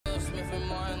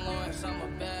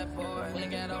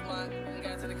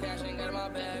in my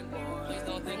bag, boy. Please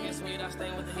don't think it's sweet, I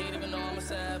stay with the heat even though I'm a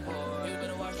sad boy. You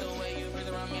better watch the way you breathe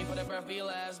around me for the breath be your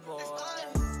last, boy.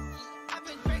 I've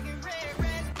been drinking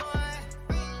red, boy.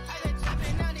 I've been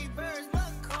chopping out these birds,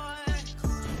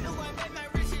 McCoy. No, I made my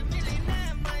rich in really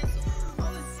 9 months.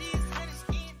 Overseas,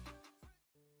 honey.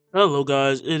 Hello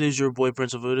guys, it is your boy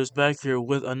Prince of Otis back here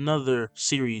with another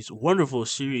series, wonderful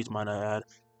series might I add.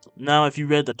 Now if you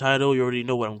read the title, you already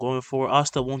know what I'm going for.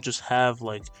 Asta won't just have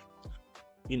like,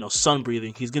 sun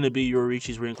breathing. He's gonna be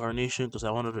Yoroiichi's reincarnation because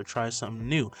I wanted to try something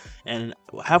new. And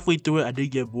halfway through it I did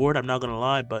get bored, I'm not gonna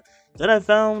lie, but then I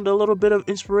found a little bit of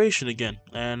inspiration again.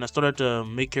 And I started to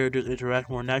make characters interact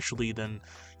more naturally than,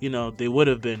 they would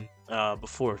have been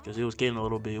before, because it was getting a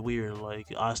little bit weird. Like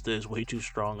Asta is way too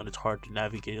strong and it's hard to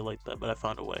navigate it like that, but I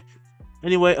found a way.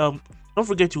 Anyway, don't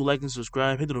forget to like and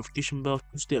subscribe, hit the notification bell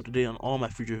to stay up to date on all my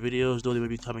future videos. Though they may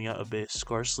be coming out a bit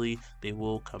scarcely, they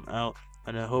will come out.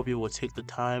 And I hope you will take the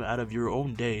time out of your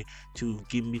own day to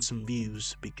give me some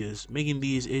views, because making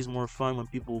these is more fun when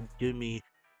people give me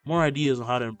more ideas on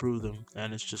how to improve them,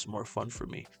 and it's just more fun for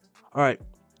me. Alright,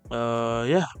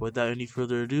 yeah, without any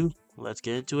further ado, let's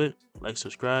get into it. Like,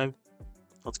 subscribe,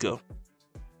 let's go.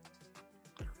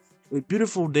 A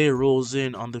beautiful day rolls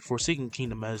in on the Forsaken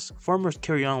Kingdom as farmers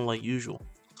carry on like usual,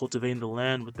 cultivating the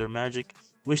land with their magic,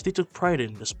 which they took pride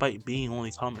in despite being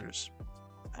only commoners.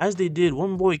 As they did,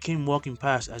 one boy came walking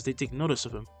past as they take notice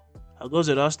of him. "How goes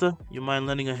it, Asta? You mind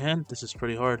lending a hand? This is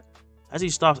pretty hard." As he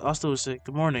stops, Asta would say,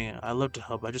 "Good morning, I'd love to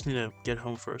help, I just need to get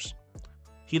home first."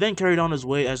 He then carried on his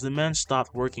way as the man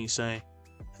stopped working, saying,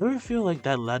 "Ever feel like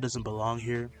that lad doesn't belong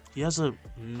here? He has a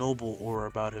noble aura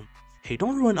about him." "Hey,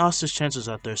 don't ruin Asta's chances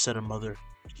out there," said her mother.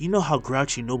 "You know how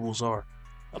grouchy nobles are."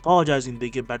 Apologizing, they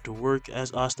get back to work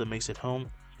as Asta makes it home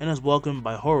and is welcomed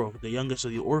by Horo, the youngest of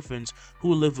the orphans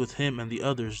who lived with him and the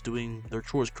others doing their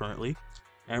chores currently.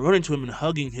 And running to him and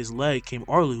hugging his leg came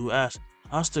Arlie, who asked,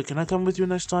 "Asta, can I come with you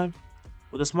next time?"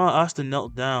 With a smile, Asta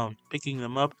knelt down, picking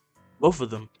them up, both of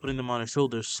them, putting them on his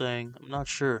shoulders, saying, "I'm not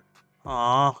sure."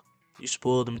 "Aw, you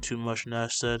spoiled them too much,"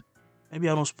 Nash said. "Maybe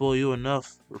I don't spoil you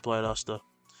enough," replied Asta.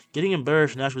 Getting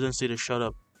embarrassed, Nash would then say to shut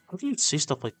up. How can you say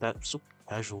stuff like that so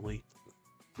casually?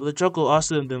 With a chuckle,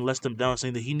 Asta then lets them down,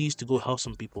 saying that he needs to go help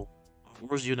some people.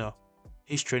 "Where's Yuno?"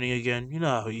 "He's training again. You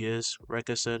know how he is,"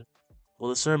 Reka said. "Well,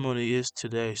 the ceremony is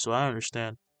today, so I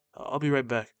understand. I'll be right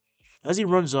back." As he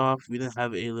runs off, we then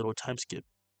have a little time skip.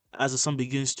 As the sun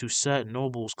begins to set,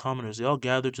 nobles, commoners, they all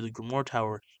gather to the Grimoire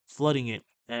Tower, flooding it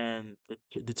and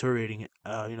deteriorating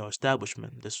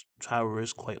establishment. This tower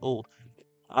is quite old.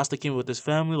 Asta came with his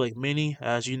family, like many,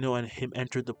 as you know, and him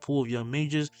entered the pool of young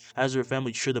mages as their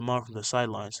family cheered them on from the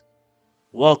sidelines.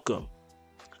 "Welcome."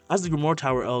 As the Grimoire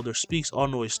Tower Elder speaks, all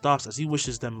noise stops as he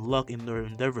wishes them luck in their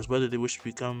endeavors, whether they wish to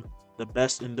become the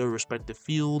best in their respective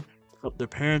field, help their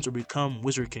parents, or become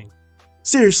Wizard King.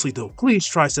 "Seriously though, please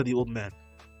try," said the old man.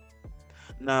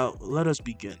 "Now, let us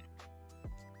begin."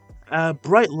 A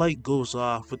bright light goes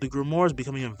off, with the grimoires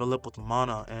becoming enveloped with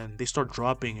mana, and they start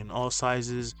dropping in all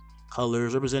sizes,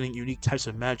 colors, representing unique types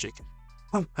of magic.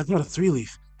 "Oh, I got a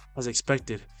 3-leaf, as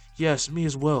expected." "Yes, me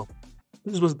as well."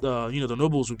 This is what the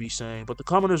nobles would be saying, but the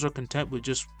commoners are content with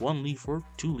just 1 leaf or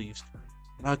 2 leaves.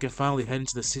 "Now I can finally head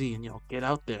into the city and get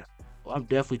out there. Well, I'm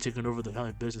definitely taking over the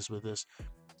family business with this."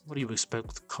 "What do you expect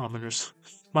with commoners?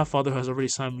 My father has already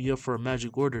signed me up for a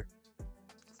magic order."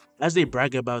 As they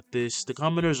brag about this, the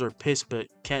commoners are pissed but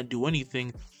can't do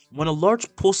anything when a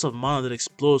large pulse of mana that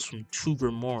explodes from 2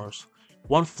 grimoires.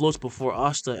 One floats before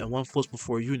Asta and one floats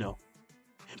before Yuno.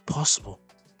 "Impossible.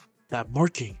 That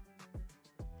marking.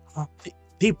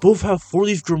 They both have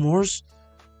 4-leaf grimoires?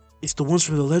 It's the ones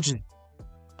from the legend."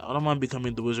 "I don't mind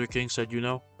becoming the Wizard King," said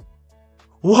Yuno.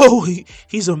 "Whoa,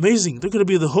 he's amazing. They're gonna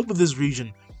be the hope of this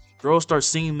region." Girls start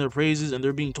singing their praises and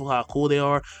they're being told how cool they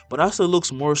are, but Asta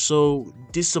looks more so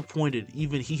disappointed.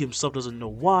 Even he himself doesn't know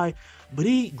why, but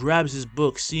he grabs his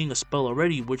book, seeing a spell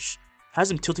already, which has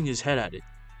him tilting his head at it.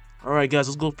 "Alright guys,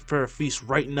 let's go prepare a feast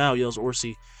right now," yells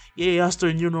Orsi. "Yay, Asta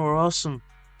and Yuno are awesome."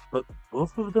 "But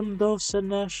both of them though," said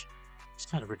Nash. "It's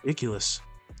kind of ridiculous."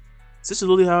 Sister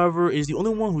Lily, however, is the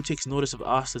only one who takes notice of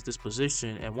Asta's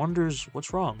disposition and wonders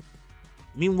what's wrong.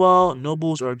 Meanwhile,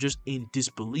 nobles are just in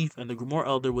disbelief, and the Grimoire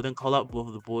Elder will then call out both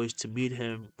of the boys to meet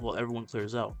him while everyone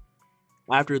clears out.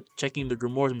 After checking the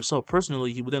grimoires himself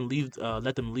personally, he would then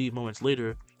let them leave moments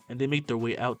later, and they make their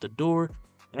way out the door.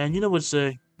 And Yuno would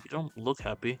say, "You don't look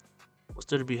happy. What's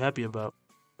there to be happy about?"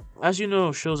 As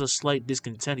Yuno shows a slight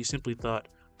discontent, he simply thought,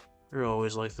 "You're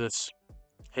always like this."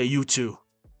 "Hey, you two."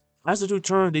 As the two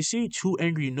turn, they see 2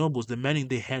 angry nobles demanding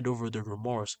they hand over their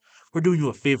grimoires. "We're doing you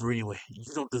a favor anyway. You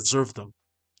don't deserve them."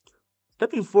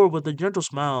 Stepping forward with a gentle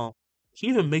smile, He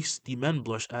even makes the men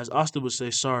blush as Asta would say,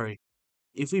 sorry.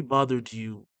 If we bothered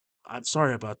you, I'm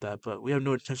sorry about that, but we have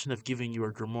no intention of giving you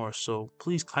a grimoire, so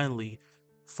please kindly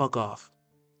fuck off.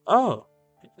 Oh,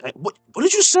 what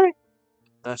did you say?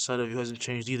 That side of you hasn't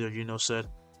changed either, said.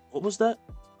 What was that?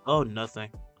 Oh,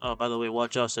 nothing. Oh, by the way,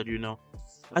 watch out, said Yuno.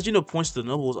 As Yuno points to the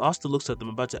nobles, Asta looks at them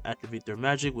about to activate their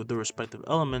magic with their respective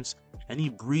elements, and he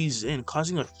breathes in,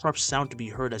 causing a sharp sound to be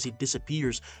heard as he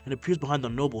disappears and appears behind the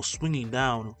noble, swinging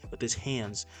down with his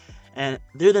hands. And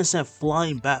they're then sent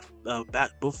flying back,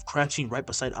 both crashing right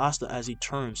beside Asta as he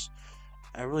turns.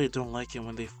 I really don't like it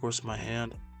when they force my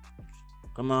hand.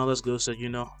 Come on, let's go, said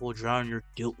Yuno. We'll drown your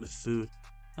guilt with food.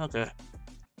 Okay.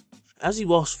 As he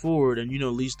walks forward and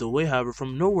Yuno leads the way, however,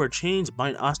 from nowhere chains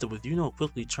bind Asta with Yuno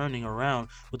quickly turning around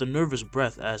with a nervous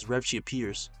breath as Revchi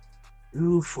appears.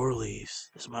 Ooh, 4 leaves.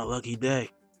 It's my lucky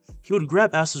day. He would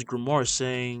grab Asta's grimoire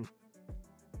saying,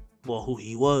 well, who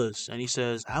he was, and he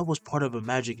says, I was part of a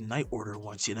magic night order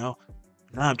once, Now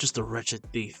I'm just a wretched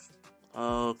thief.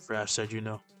 Oh, crap, said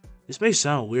Yuno. This may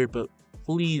sound weird, but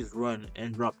please run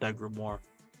and drop that grimoire.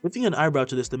 Lifting an eyebrow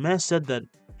to this, the man said that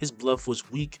his bluff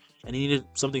was weak and he needed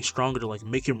something stronger to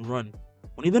make him run.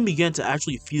 When he then began to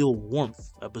actually feel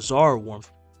warmth, a bizarre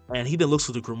warmth, and he then looks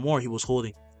at the grimoire he was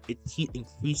holding, its heat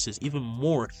increases even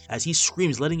more as he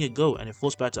screams, letting it go, and it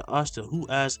floats back to Asta, who,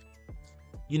 as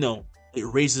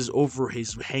it raises over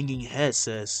his hanging head,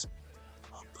 says,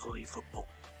 Unbelievable,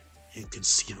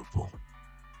 inconceivable,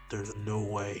 there's no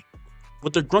way.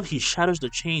 With a grunt, he shatters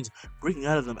the chains, breaking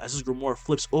out of them as his grimoire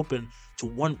flips open to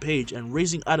one page, and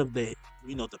raising out of the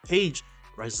page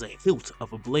rises a hilt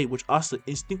of a blade, which Asta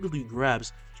instinctively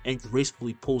grabs and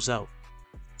gracefully pulls out.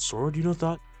 Sword,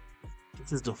 thought?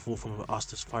 This is the full form of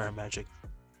Asta's fire magic.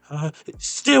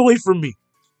 Stay away from me!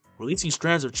 Releasing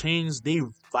strands of chains, they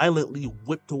violently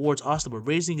whipped towards Asta, but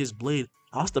raising his blade,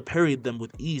 Asta parried them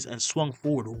with ease and swung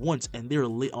forward once, and they were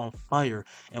lit on fire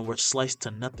and were sliced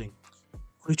to nothing.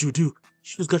 What did you do?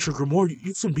 You just got your grimoire.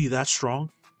 You couldn't be that strong.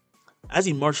 As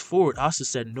he marched forward, Asta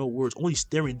said no words, only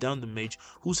staring down the mage,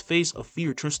 whose face of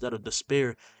fear turns to that of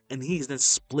despair, and he is then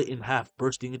split in half,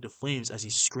 bursting into flames as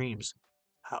he screams.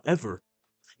 However,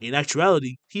 in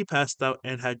actuality, he passed out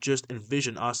and had just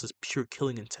envisioned Asta's pure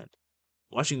killing intent.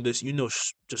 Watching this,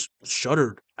 just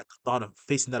shuddered at the thought of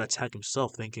facing that attack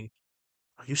himself, thinking,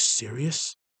 are you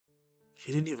serious?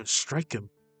 He didn't even strike him.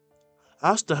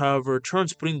 Asta, however,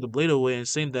 turns, putting the blade away and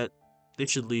saying that they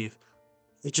should leave.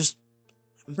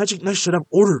 Magic Knight should have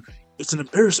order. It's an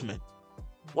embarrassment.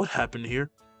 What happened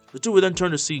here? The two would then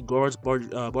turn to see guards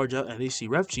barge out, and they see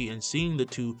Revchi, and seeing the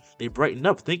two, they brighten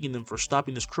up, thanking them for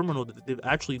stopping this criminal that they've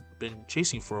actually been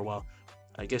chasing for a while.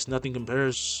 I guess nothing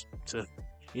compares to,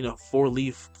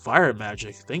 4-leaf fire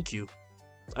magic. Thank you.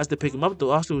 As they pick him up,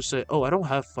 though, Asta would say, oh, I don't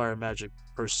have fire magic,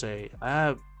 per se.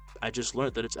 I just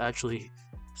learned that it's actually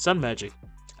sun magic.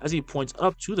 As he points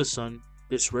up to the sun,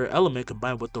 this rare element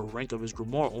combined with the rank of his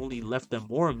grimoire only left them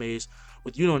more amazed,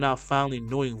 with now finally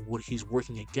knowing what he's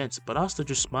working against. But Asta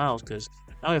just smiles because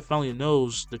now he finally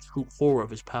knows the true core of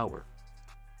his power.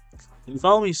 In the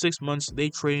following 6 months, they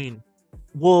train.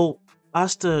 Well,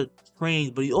 Asta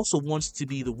trains, but he also wants to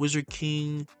be the Wizard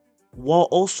King while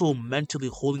also mentally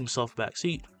holding himself back.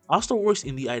 See, Asta works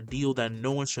in the ideal that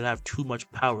no one should have too much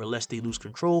power lest they lose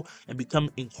control and become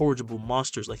incorrigible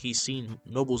monsters like he's seen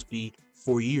nobles be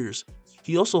for years.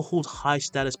 He also holds high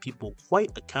status people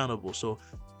quite accountable, so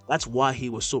that's why he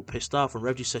was so pissed off when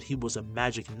Reggie said he was a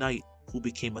magic knight who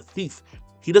became a thief.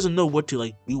 He doesn't know what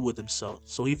to do with himself,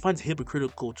 so he finds it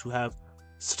hypocritical to have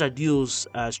such ideals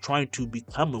as trying to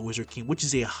become a Wizard King, which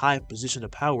is a high position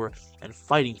of power, and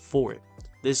fighting for it.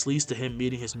 This leads to him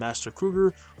meeting his master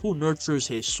Kruger, who nurtures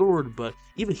his sword, but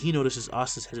even he notices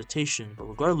Asta's hesitation, but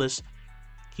regardless,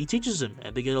 he teaches him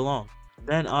and they get along.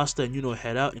 Then Asta and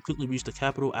head out and quickly reach the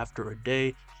capital after a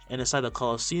day, and inside the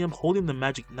Colosseum, holding the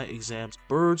Magic Knight exams,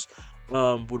 birds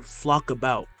would flock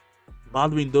about,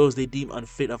 bothering those they deem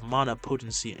unfit of mana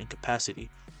potency and capacity.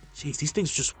 Jeez, these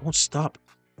things just won't stop.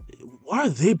 Why are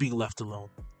they being left alone?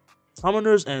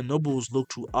 Commoners and nobles look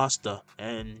to Asta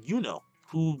and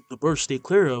who the birds stay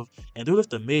clear of, and they're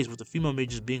left amazed with the female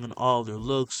mages being in awe of their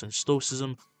looks and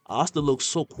stoicism. Asta looks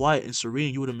so quiet and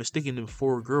serene you would have mistaken him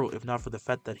for a girl if not for the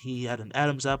fact that he had an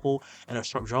Adam's apple and a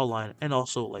sharp jawline and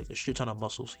also a shit ton of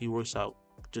muscles. He works out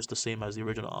just the same as the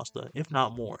original Asta, if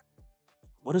not more.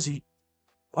 Why does he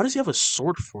have a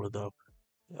sword for, though?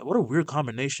 What a weird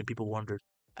combination, people wondered.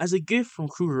 As a gift from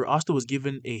Kruger, Asta was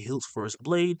given a hilt for his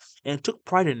blade and took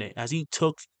pride in it, as he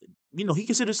he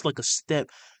considers like a step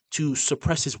to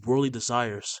suppress his worldly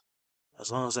desires. As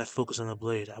long as I focus on the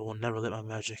blade, I will never let my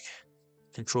magic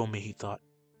control me, he thought.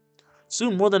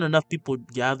 Soon, more than enough people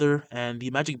gather, and the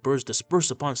magic birds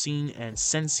disperse upon seeing and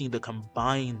sensing the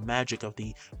combined magic of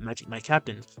the Magic Knight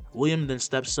captain. William then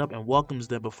steps up and welcomes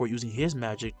them before using his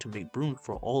magic to make brooms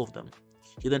for all of them.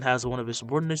 He then has one of his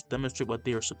subordinates demonstrate what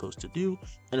they are supposed to do,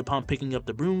 and upon picking up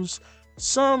the brooms,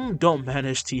 some don't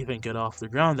manage to even get off the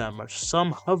ground that much.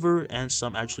 Some hover, and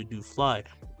some actually do fly.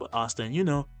 But Asta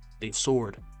and they've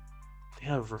soared. They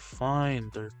have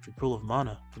refined their control of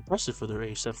mana. Impressive for their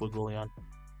age, said Fuegoleon.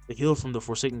 They hail from the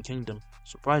Forsaken Kingdom.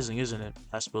 Surprising, isn't it?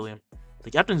 Asked William.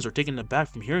 The captains are taken aback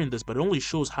from hearing this, but it only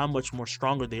shows how much more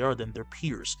stronger they are than their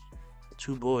peers. The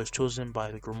two boys chosen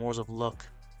by the Grimoires of Luck.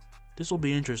 This will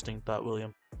be interesting, thought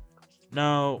William.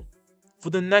 Now, for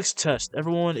the next test,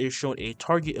 everyone is shown a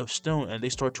target of stone, and they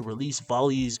start to release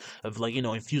volleys of,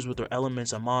 infused with their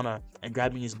elements and mana. And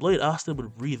grabbing his blade, Asta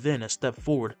would breathe in and step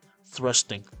forward,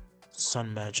 thrusting.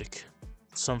 Sun magic.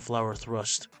 Sunflower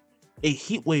thrust. A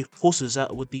heat wave pulses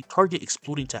out, with the target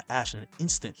exploding to ash in an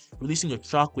instant, releasing a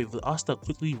shockwave with Asta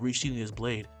quickly resheathing his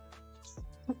blade.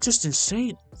 That's just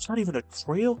insane. It's not even a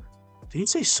trail. Did he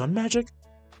say sun magic?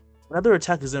 Another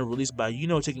attack is then released by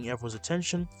taking everyone's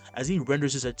attention as he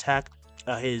renders his attack,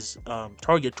 his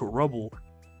target to rubble,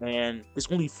 and this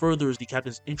only furthers the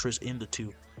captain's interest in the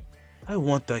two. I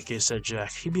want that kid, said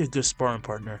Jack. He'd be a good sparring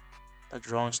partner. That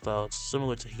drawing style is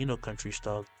similar to Hino Country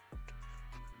style.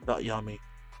 Thought Yami.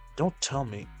 Don't tell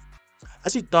me.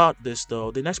 As he thought this, though,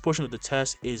 the next portion of the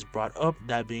test is brought up,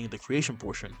 that being the creation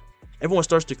portion. Everyone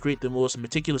starts to create the most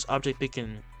meticulous object they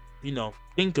can,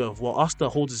 think of, while Asta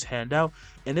holds his hand out,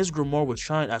 and his grimoire would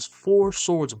shine as 4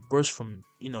 swords burst from,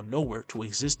 nowhere to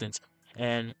existence,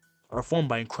 and are formed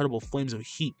by incredible flames of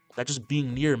heat that just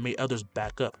being near made others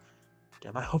back up.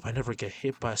 Damn, I hope I never get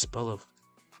hit by a spell of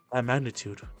that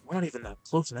magnitude. We're not even that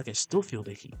close, and I can still feel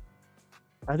the heat.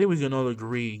 I think we can all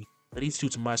agree that he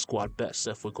suits my squad best,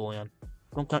 said Fuegoleon.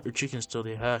 Don't count your chickens till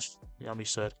they hatch, Yami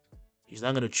said. He's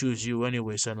not gonna choose you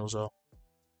anyway, said Noelle.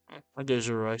 I guess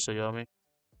you're right, said Yami.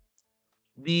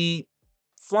 The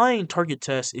flying target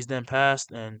test is then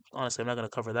passed, and honestly, I'm not gonna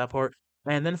cover that part.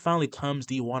 And then finally comes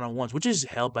the one-on-ones, which is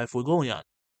held by Fuegoleon.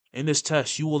 In this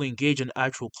test, you will engage in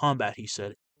actual combat, he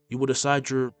said. You will decide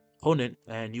your opponent,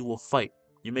 and you will fight.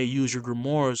 You may use your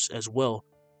grimoires as well.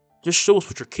 Just show us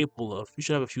what you're capable of. You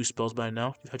should have a few spells by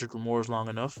now. You've had your grimoires long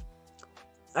enough.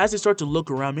 As they start to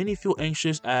look around, many feel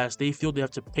anxious as they feel they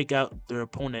have to pick out their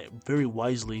opponent very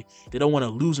wisely. They don't want to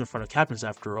lose in front of captains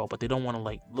after all, but they don't want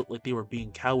to look like they were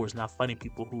being cowards, not fighting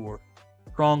people who were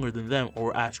stronger than them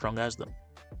or as strong as them.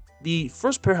 The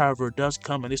first pair, however, does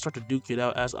come, and they start to duke it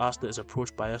out as Asta is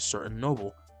approached by a certain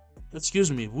noble.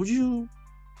 Excuse me, would you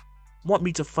want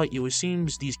me to fight you? It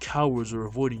seems these cowards are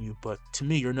avoiding you, but to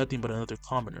me you're nothing but another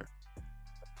commoner.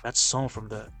 That's Psalm from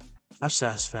the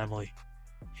Absass family.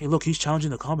 Hey look, he's challenging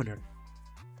the commoner.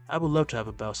 I would love to have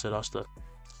a bout, said Asta.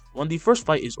 When the first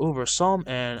fight is over, Psalm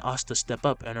and Asta step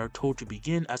up and are told to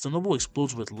begin as the noble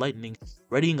explodes with lightning,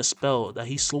 readying a spell that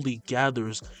he slowly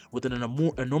gathers with an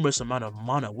enormous amount of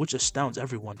mana, which astounds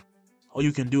everyone. All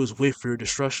you can do is wait for your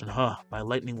destruction, huh? My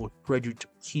lightning will shred you to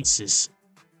pieces.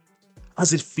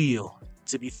 How's it feel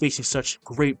to be facing such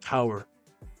great power?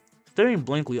 Staring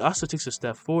blankly, Asta takes a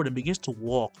step forward and begins to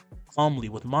walk calmly,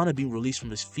 with mana being released from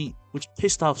his feet, which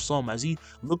pissed off Psalm as he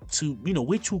looked to,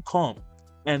 way too calm.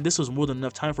 And this was more than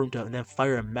enough time for him to then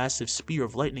fire a massive spear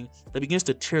of lightning that begins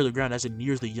to tear the ground as it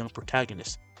nears the young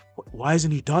protagonist. Why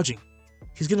isn't he dodging?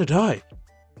 He's gonna die.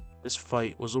 This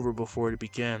fight was over before it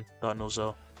began, thought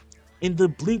Noelle. In the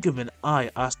blink of an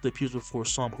eye, Asta appears before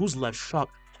Psalm, who's left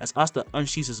shocked as Asta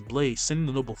unsheathes his blade, sending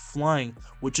the noble flying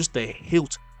with just the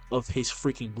hilt of his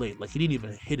freaking blade. Like, he didn't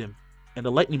even hit him, and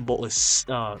the lightning bolt is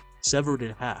severed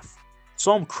in half.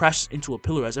 Psalm crashes into a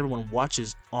pillar as everyone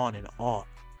watches on in awe.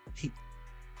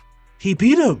 He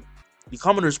beat him! The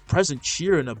commoners present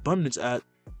cheer in abundance at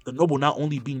the noble not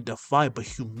only being defied but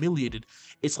humiliated.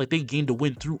 It's like they gained a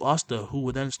win through Asta, who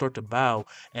would then start to bow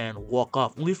and walk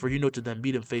off, only for to then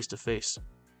beat him face to face.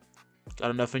 Got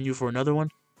enough in you for another one?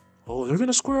 Oh, they're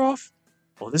gonna square off?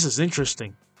 Oh, this is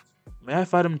interesting. May I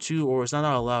fight him too, or is that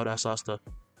not allowed? Asked Asta.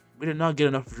 We did not get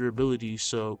enough of your abilities,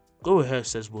 so go ahead,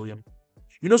 says William.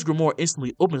 Grimoire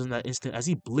instantly opens in that instant as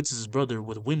he blitzes his brother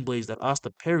with wind blades that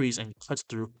Asta parries and cuts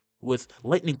through with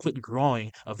lightning quick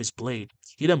drawing of his blade.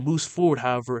 He then moves forward,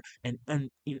 however, and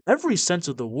in every sense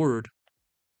of the word,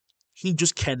 he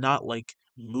just cannot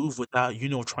move without,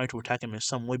 trying to attack him in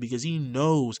some way, because he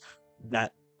knows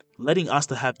that letting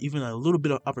Asta have even a little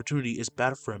bit of opportunity is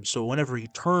bad for him. So whenever he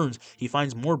turns, he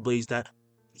finds more blades that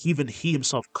even he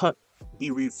himself cut, be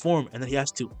reformed, and then he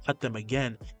has to cut them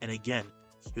again and again.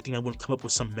 You think I wouldn't come up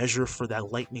with some measure for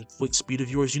that lightning quick speed of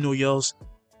yours, yells?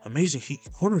 Amazing, he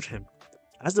cornered him.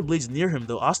 As the blade's near him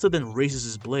though, Asta then raises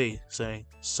his blade, saying,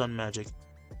 "Sun magic,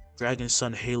 Dragon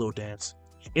Sun Halo Dance."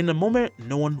 In a moment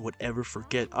no one would ever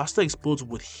forget, Asta explodes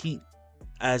with heat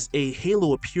as a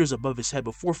halo appears above his head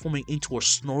before forming into a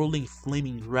snarling,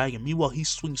 flaming dragon. Meanwhile, he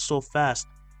swings so fast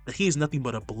that he is nothing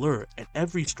but a blur, and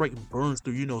every strike burns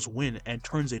through Yuno's wind and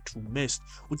turns it to mist,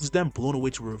 which is then blown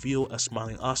away to reveal a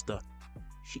smiling Asta.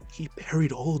 He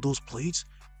parried all of those blades?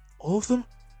 All of them?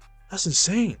 That's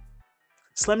insane.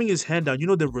 Slamming his hand down,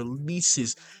 Yuno then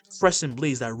releases crescent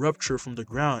blades that rupture from the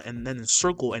ground and then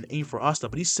encircle and aim for Asta,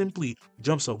 but he simply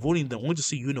jumps, avoiding them, only to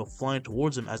see Yuno flying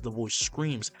towards him as the voice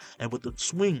screams, and with the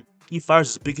swing, he fires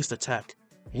his biggest attack.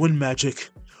 Wind magic!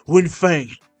 Wind Fang!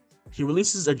 He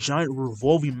releases a giant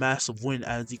revolving mass of wind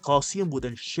as the Colosseum would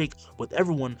then shake with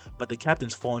everyone but the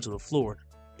captains falling to the floor,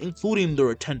 including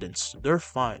their attendants. They're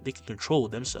fine, they can control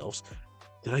themselves.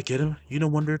 Did I get him? Yuno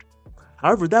wondered.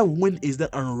 However, that wind is then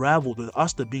unraveled with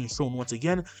Asta being shown once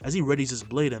again as he readies his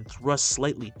blade and thrusts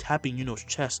slightly, tapping Yuno's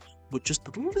chest with just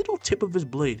the little tip of his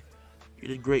blade. You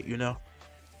did great, Yuno.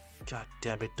 God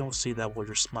damn it, don't say that while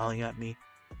you're smiling at me.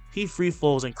 He free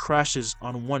falls and crashes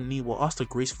on one knee while Asta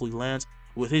gracefully lands,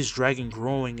 with his dragon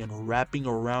growing and wrapping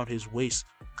around his waist,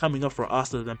 coming up for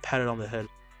Asta to then pat it on the head.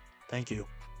 Thank you.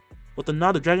 With a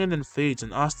nod, the dragon then fades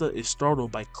and Asta is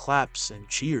startled by claps and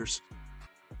cheers.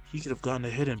 He could have gotten a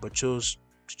hit in, but chose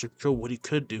to show what he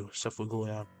could do, except for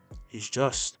Goulian. He's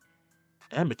just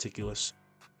and meticulous.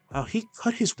 Wow, he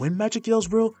cut his wind magic yells,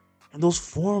 bro, and those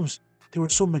forms, they were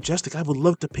so majestic. I would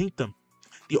love to paint them.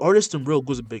 The artist in real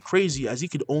goes a bit crazy as he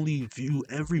could only view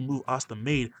every move Asta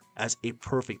made as a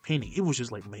perfect painting. It was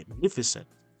just like magnificent.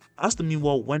 Asta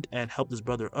meanwhile went and helped his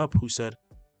brother up, who said,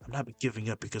 "I'm not giving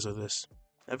up because of this.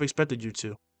 Never expected you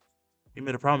to. You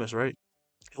made a promise, right?"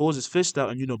 He holds his fist out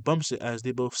and Yuno bumps it as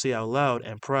they both say out loud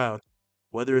and proud,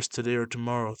 "Whether it's today or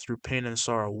tomorrow, through pain and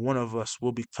sorrow, one of us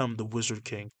will become the Wizard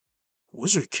King."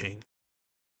 Wizard King?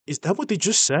 Is that what they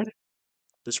just said?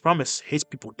 This promise hits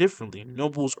people differently.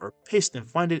 Nobles are pissed and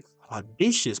find it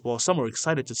audacious, while some are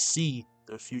excited to see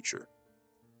their future.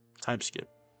 Time skip.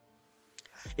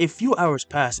 A few hours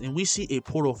pass and we see a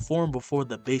portal form before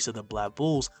the base of the Black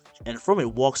Bulls, and from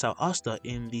it walks out Asta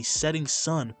in the setting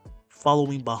sun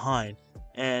following behind,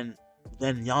 and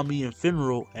then Yami and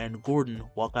Finro and Gordon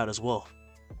walk out as well.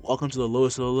 "Welcome to the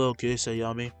lowest of the low, kid," said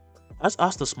Yami. As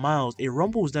Asta smiles, a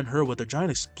rumble is then heard with a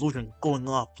giant explosion going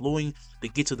off, blowing the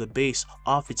gates of the base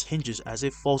off its hinges as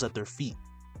it falls at their feet.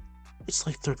 It's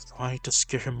like they're trying to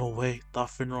scare him away, thought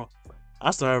Finro.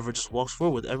 Asta, however, just walks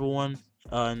forward with everyone,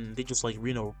 and they just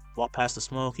walk past the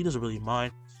smoke. He doesn't really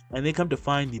mind, and they come to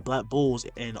find the Black Bulls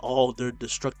and all their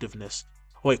destructiveness.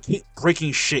 "Wait, keep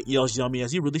breaking shit," yells Yami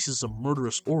as he releases a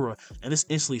murderous aura, and this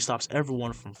instantly stops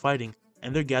everyone from fighting,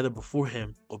 and they're gathered before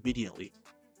him obediently.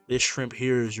 "This shrimp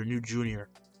here is your new junior.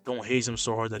 Don't haze him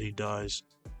so hard that he dies.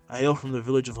 I hail from the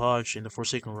village of Hodge in the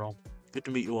Forsaken Realm. Good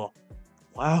to meet you all."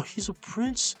 "Wow, he's a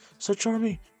prince," said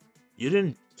Charmy. "You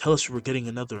didn't tell us we were getting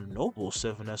another noble,"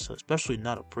 said Vanessa, "especially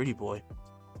not a pretty boy."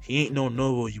 "He ain't no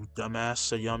noble, you dumbass,"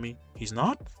 said Yami. "He's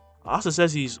not?" Asta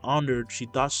says he's honored she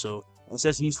thought so, and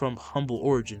says he's from humble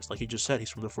origins, like he just said, he's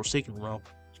from the Forsaken Realm.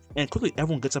 And quickly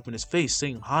everyone gets up in his face,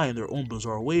 saying hi in their own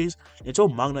bizarre ways, until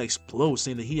Magna explodes,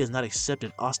 saying that he has not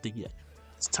accepted Asta yet.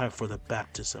 It's time for the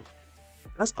baptism.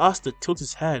 As Asta tilts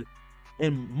his head,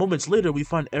 and moments later we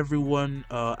find everyone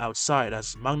outside,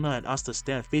 as Magna and Asta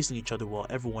stand facing each other while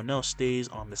everyone else stays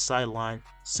on the sideline,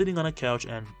 sitting on a couch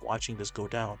and watching this go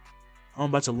down. "I'm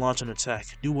about to launch an attack.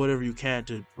 Do whatever you can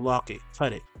to block it,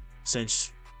 cut it,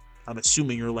 since I'm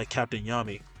assuming you're like Captain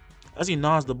Yami." As he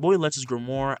nods, the boy lets his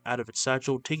grimoire out of its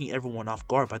satchel, taking everyone off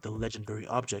guard by the legendary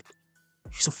object.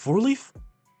 "He's a four-leaf?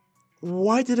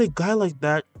 Why did a guy like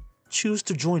that choose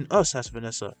to join us?" asked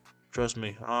Vanessa. "Trust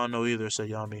me, I don't know either," said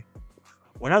Yami.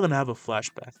 "We're not gonna have a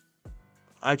flashback.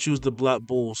 I choose the Black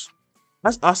Bulls."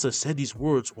 As Asta said these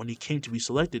words when he came to be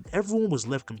selected, everyone was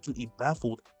left completely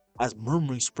baffled as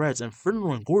murmuring spreads, and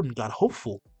Fernando and Gordon got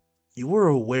hopeful. "You were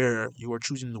aware you were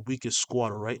choosing the weakest squad,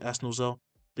 right?" asked Noelle.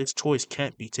 "This choice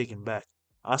can't be taken back."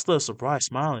 Asta is surprised,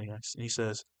 smiling, and he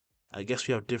says, "I guess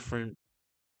we have different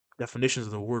definitions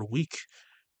of the word weak."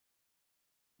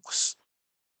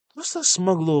 What's that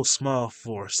smug little smile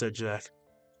for?" said Jack.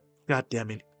 "God damn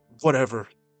it. Whatever.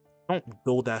 Don't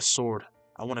dull that sword.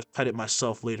 I want to cut it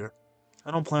myself later.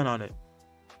 I don't plan on it.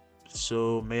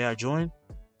 So, may I join?"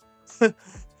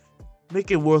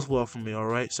 "Make it worthwhile for me,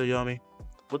 alright?" said Yami.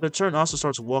 With a turn, Asta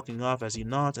starts walking off as he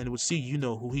nods, and it would see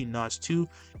Yuno, who he nods to,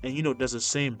 and Yuno does the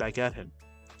same back at him.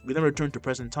 We then return to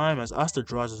present time as Asta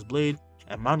draws his blade,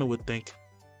 and Magna would think,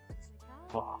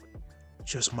 "Oh,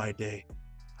 just my day.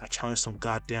 I challenged some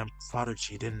goddamn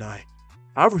prodigy, didn't I?"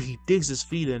 However, he digs his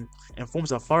feet in and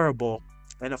forms a fireball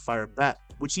and a fire bat,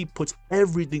 which he puts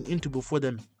everything into before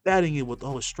then batting it with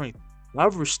all his strength.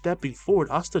 However, stepping forward,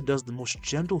 Asta does the most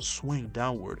gentle swing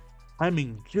downward,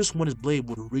 timing just when his blade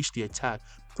would reach the attack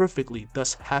perfectly,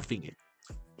 thus halving it.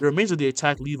 The remains of the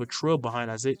attack leave a trail behind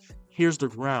as it hears the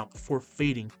ground before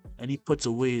fading, and he puts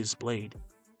away his blade.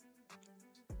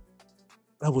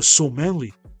 That was so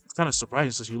manly. It's kind of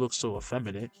surprising since you look so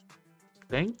effeminate.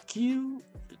 Thank you?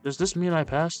 Does this mean I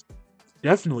passed?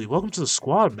 Definitely. Welcome to the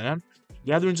squad, man.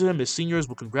 Gathering to him, his seniors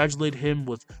will congratulate him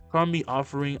with Karmi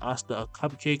offering Asta a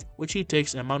cupcake, which he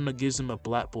takes, and Magna gives him a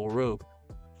black bull robe.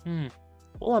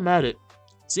 While I'm at it,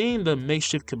 seeing the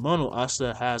makeshift kimono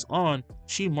Asta has on,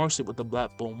 she marks it with the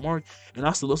black bull mark, and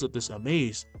Asta looks at this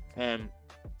amazed. And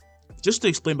just to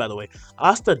explain, by the way,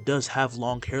 Asta does have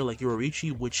long hair like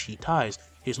Yoroiichi, which he ties.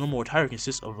 His normal attire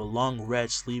consists of a long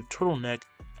red sleeve turtleneck,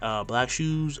 black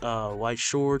shoes, white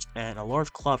shorts, and a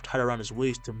large cloth tied around his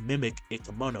waist to mimic a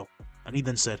kimono. And he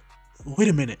then said, "Wait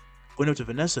a minute." Going up to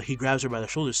Vanessa, he grabs her by the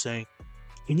shoulders, saying,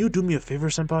 "Can you do me a favor,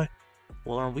 senpai?"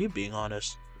 Well, aren't we being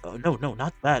honest? No,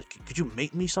 not that. Could you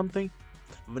make me something?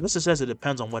 Vanessa says it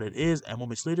depends on what it is, and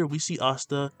moments later, we see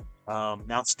Asta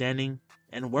now standing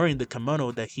and wearing the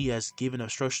kimono that he has given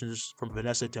instructions from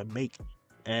Vanessa to make.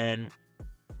 And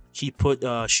she put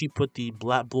the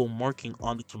black bull marking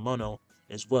on the kimono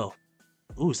as well.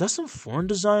 Ooh, is that some foreign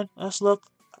design? Asked Luck.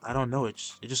 I don't know. It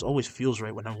just always feels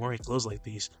right when I'm wearing clothes like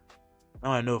these.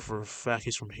 Now I know for a fact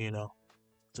he's from Hino.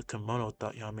 It's a kimono,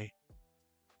 thought Yami.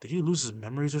 Did he lose his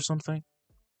memories or something?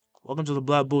 Welcome to the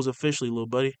Black Bulls officially, little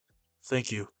buddy.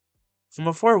 Thank you. From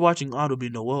afar watching on would be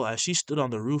Noelle as she stood on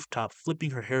the rooftop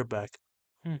flipping her hair back.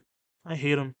 I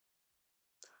hate him.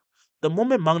 The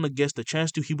moment Magna gets the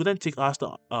chance to, he would then take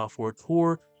Asta for a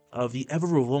tour of the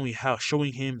ever-revolving house,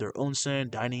 showing him their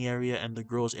onsen, dining area, and the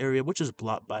girls' area, which is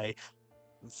blocked by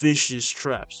vicious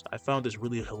traps. I found this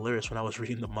really hilarious when I was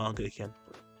reading the manga again.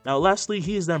 Now, lastly,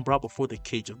 he is then brought before the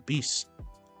cage of beasts.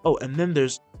 Oh, and then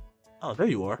there's... Oh, there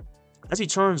you are. As he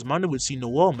turns, Magna would see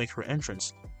Noelle make her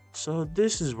entrance. So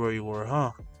this is where you were,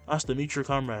 huh? Asta, meet your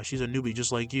comrade. She's a newbie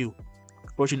just like you.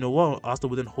 Approaching Noelle, Asta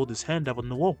would then hold his hand out with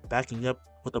Noelle backing up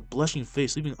with a blushing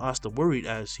face, leaving Asta worried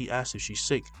as he asks if she's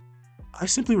sick. I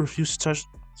simply refuse to touch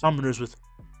summoners with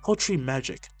poultry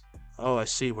magic. Oh, I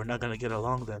see. We're not gonna get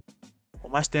along then.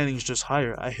 Well, my standing is just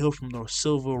higher. I hail from the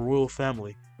Silva royal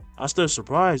family. Asta is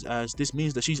surprised as this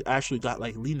means that she's actually got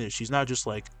like lineage. She's not just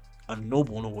like a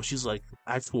noble. She's like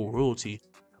actual royalty.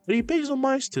 But he pays no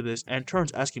mind to this and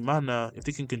turns asking Magna if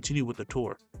they can continue with the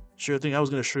tour. Sure thing, I was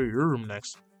gonna show you your room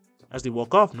next. As they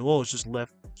walk off, Noelle is just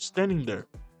left standing there,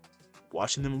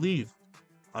 watching them leave,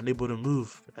 unable to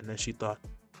move. And then she thought,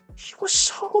 he was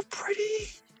so pretty.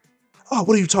 Oh,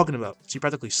 what are you talking about? She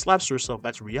practically slaps herself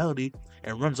back to reality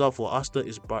and runs off while Asta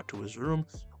is brought to his room,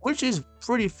 which is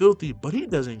pretty filthy, but he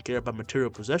doesn't care about material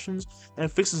possessions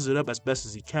and fixes it up as best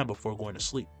as he can before going to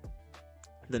sleep.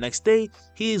 The next day,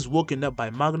 he is woken up by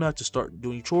Magna to start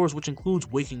doing chores, which includes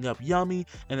waking up Yami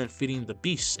and then feeding the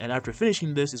beasts. And after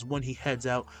finishing this is when he heads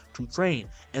out to train.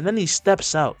 And then he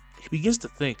steps out. He begins to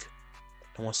think,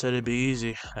 no one said it'd be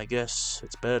easy. I guess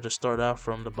it's better to start out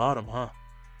from the bottom, huh?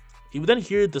 He would then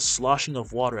hear the sloshing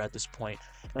of water at this point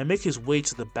and make his way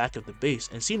to the back of the base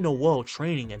and see Noelle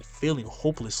training and failing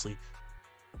hopelessly.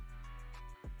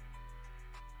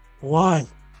 Why?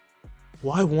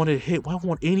 Why won't it hit? Why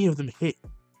won't any of them hit?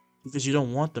 Because you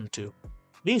don't want them to.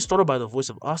 Being startled by the voice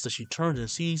of Asta, she turns and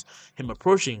sees him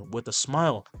approaching with a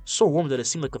smile so warm that it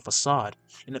seemed like a facade.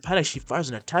 In a panic, she fires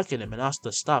an attack at him and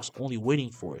Asta stops, only waiting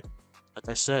for it. Like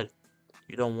I said,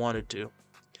 you don't want it to.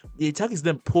 The attack is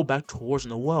then pulled back towards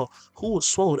Noelle, who was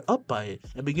swallowed up by it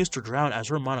and begins to drown as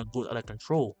her mana goes out of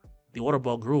control. The water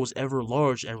ball grows ever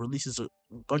large and releases a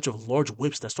bunch of large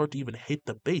whips that start to even hit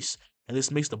the base, and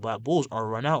this makes the Black Bulls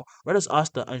run out right as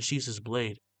Asta unsheathes his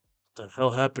blade. What the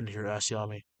hell happened here? Asked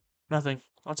Yami. Nothing.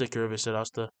 I'll take care of it, said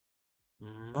Asta.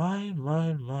 My,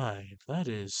 that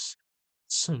is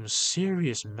some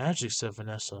serious magic, said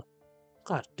Vanessa.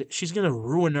 God, she's gonna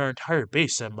ruin our entire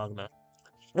base, said Magna.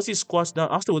 As he squats down,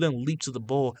 Asta will then leap to the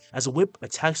ball as a whip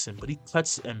attacks him, but he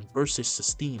cuts and bursts to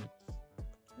steam.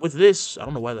 With this, I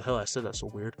don't know why the hell I said that so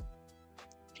weird.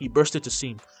 He bursted to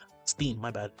steam,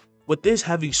 my bad. With this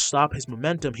having stopped his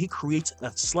momentum, he creates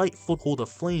a slight foothold of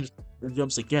flames and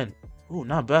jumps again. Ooh,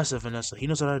 not bad, said Vanessa. He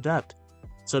knows how to adapt.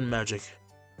 Sun magic.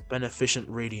 Beneficent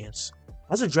radiance.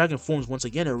 As the dragon forms once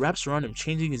again, it wraps around him,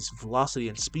 changing its velocity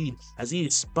and speed as he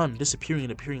is spun, disappearing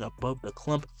and appearing above the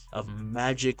clump of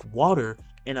magic water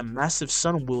in a massive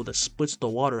sun wheel that splits the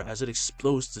water as it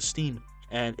explodes to steam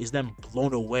and is then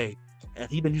blown away. and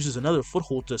he then uses another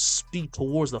foothold to speed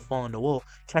towards the fallen Noelle,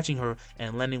 catching her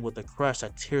and landing with a crash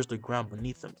that tears the ground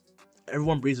beneath him.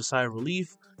 Everyone breathes a sigh of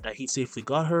relief that he safely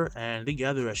got her, and they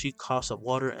gather as she coughs up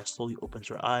water and slowly opens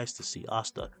her eyes to see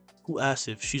Asta, who asks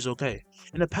if she's okay.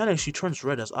 In a panic, she turns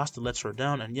red as Asta lets her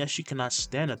down, and yet she cannot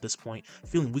stand at this point,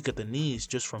 feeling weak at the knees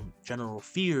just from general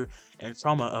fear and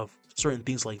trauma of certain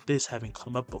things like this having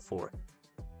come up before.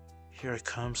 Here it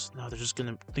comes. Now they're just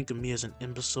gonna think of me as an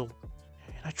imbecile.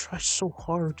 And I tried so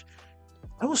hard.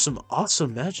 That was some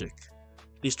awesome magic.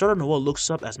 The starter Noelle looks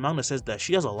up as Magna says that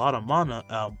she has a lot of mana,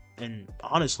 and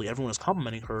honestly, everyone is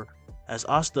complimenting her as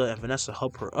Asta and Vanessa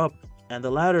help her up, and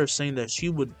the latter is saying that she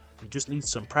would just need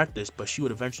some practice, but she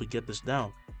would eventually get this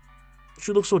down.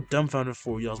 She looks so dumbfounded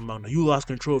for yells Magna. You lost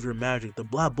control of your magic. The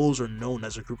Black Bulls are known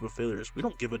as a group of failures. We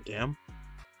don't give a damn.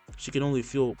 She can only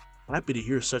feel happy to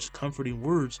hear such comforting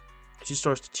words. She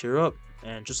starts to tear up,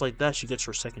 and just like that, she gets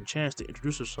her second chance to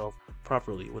introduce herself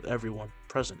properly with everyone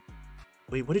present.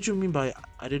 Wait, what did you mean by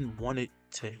I didn't want it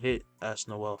to hit? Asked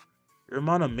Noelle. Your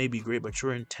mana may be great, but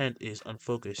your intent is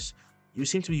unfocused. You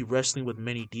seem to be wrestling with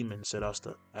many demons, said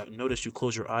Asta. I noticed you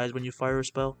close your eyes when you fire a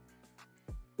spell.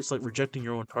 It's like rejecting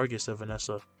your own target, said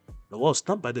Vanessa. Noelle,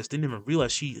 stunned by this, didn't even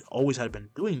realize she always had been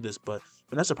doing this, but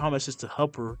Vanessa promises to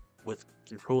help her with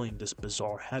controlling this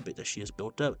bizarre habit that she has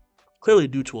built up, clearly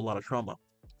due to a lot of trauma.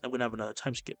 I'm gonna have another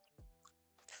time skip.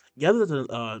 Gathered at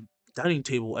the dining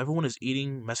table, everyone is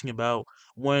eating, messing about,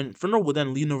 when Fernand would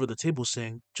then lean over the table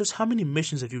saying, just how many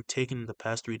missions have you taken in the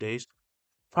past 3 days?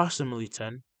 Approximately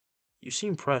 10. You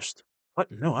seem pressed.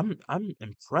 What? No, I'm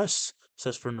impressed,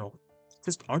 says Fernand.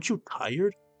 Just aren't you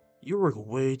tired? You work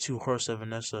way too hard, said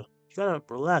Vanessa. You gotta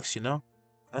relax, you know?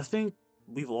 I think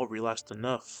we've all relaxed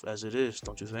enough as it is,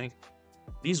 don't you think?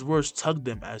 These words tugged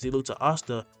them as they looked at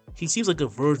Asta. He seems like a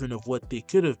version of what they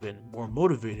could have been, more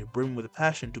motivated, brimming with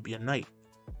passion to be a knight.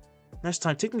 Next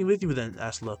time, take me with you then,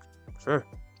 asked Luck. Sure.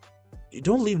 You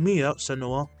don't leave me out, said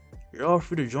Noelle. You're all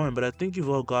free to join, but I think you've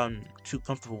all gotten too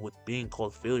comfortable with being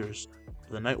called failures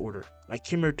for the Night Order. I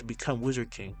came here to become Wizard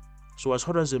King, so as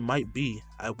hard as it might be,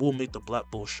 I will make the Black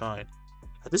Bull shine.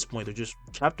 At this point, they're just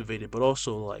captivated, but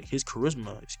also, like, his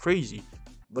charisma is crazy,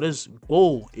 but his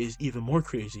goal is even more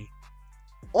crazy.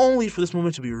 Only for this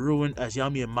moment to be ruined as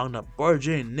Yami and Magna barge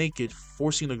in naked,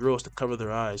 forcing the girls to cover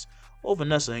their eyes. Oh,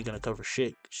 Vanessa ain't gonna cover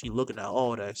shit. She looking at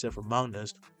all that except for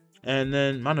Magna's. And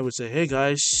then Magna would say, hey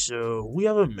guys, so we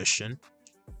have a mission.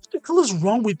 What the hell is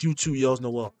wrong with you two, yells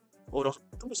Noelle. Oh, that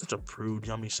was such a prude,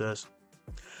 Yami says.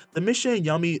 The mission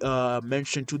Yami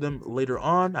mentioned to them later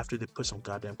on, after they put some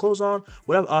goddamn clothes on,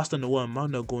 would have Asta, Noelle, and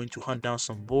Magna going to hunt down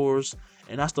some boars,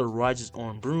 and Asta rides his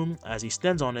own broom. As he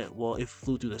stands on it while it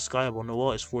flew through the sky, while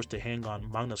Noelle is forced to hang on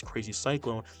Magna's crazy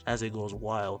cyclone as it goes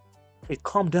wild. Hey,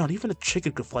 calm down, even a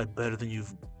chicken could fly better than you,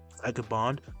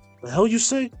 vagabond. The hell you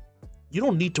say? You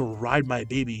don't need to ride my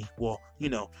baby. Well, you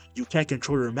know, you can't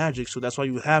control your magic, so that's why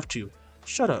you have to.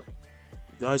 Shut up.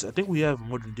 Guys, I think we have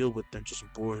more to deal with than just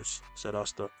boars, said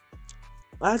Asta.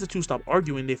 As the two stop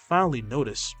arguing, they finally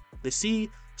notice. They see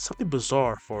something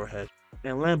bizarre far ahead,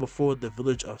 and land before the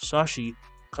village of Sashi,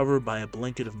 covered by a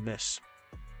blanket of mist.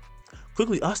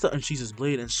 Quickly, Asta unsheathes his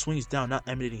blade and swings down, not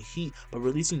emanating heat, but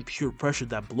releasing pure pressure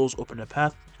that blows open the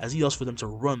path as he yells for them to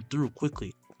run through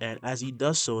quickly. And as he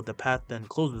does so, the path then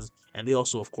closes, and they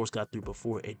also, of course, got through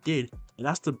before it did, and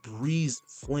Asta breathes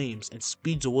flames and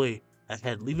speeds away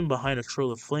ahead, leaving behind a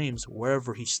trail of flames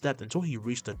wherever he stepped until he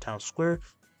reached the town square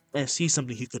and sees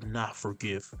something he could not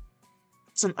forgive.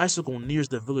 As an icicle nears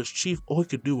the village chief, all he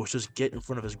could do was just get in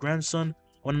front of his grandson,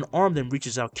 when an arm then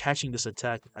reaches out, catching this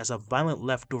attack as a violent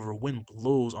leftover wind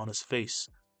blows on his face.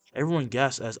 Everyone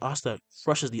gasps as Asta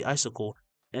crushes the icicle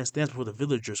and stands before the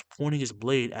villagers, pointing his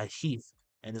blade at Heath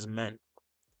and his men.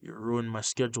 You ruined my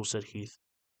schedule, said Heath.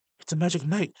 It's a magic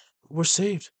night. We're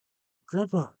saved.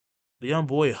 Grandpa. The young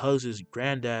boy hugs his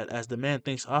granddad as the man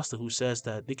thanks Asta, who says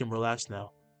that they can relax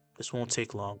now. This won't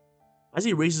take long. As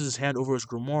he raises his hand over his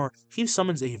grimoire, he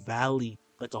summons a valley,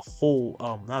 like a whole,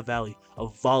 not valley, a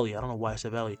volley. I don't know why I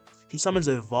said valley. He summons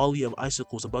a volley of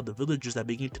icicles above the villagers that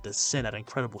begin to descend at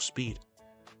incredible speed.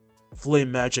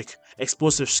 Flame magic,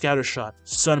 explosive scattershot,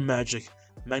 sun magic,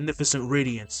 magnificent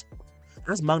radiance.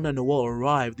 As Magna and Noelle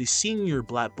arrive, the senior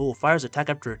Black Bull fires attack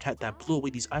after attack that blew away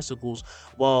these icicles,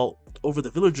 while over the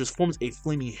villagers forms a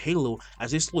flaming halo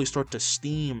as they slowly start to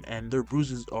steam and their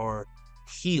bruises are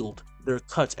healed. Their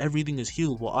cuts, everything is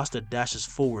healed while Asta dashes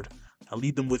forward. I'll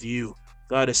lead them with you,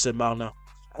 Goddess, said Magna.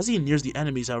 As he nears the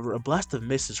enemies, however, a blast of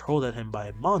mist is hurled at him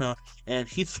by Magna, and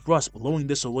he thrusts, blowing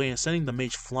this away and sending the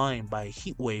mage flying by a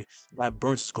heat wave that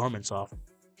burns his garments off.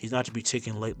 He's not to be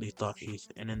taken lightly, thought Heath,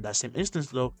 and in that same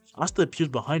instance, though, Asta appears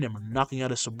behind him, knocking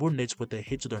out his subordinates with a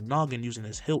hit to their noggin using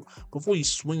his hilt before he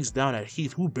swings down at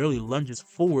Heath, who barely lunges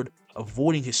forward,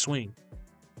 avoiding his swing.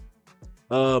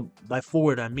 By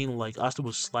forward, I mean like Asta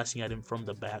was slicing at him from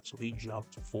the back, so he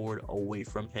jumped forward away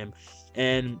from him,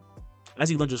 and as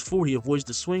he lunges forward, he avoids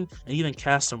the swing, and he then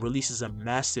casts and releases a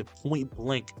massive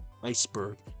point-blank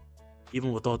iceberg.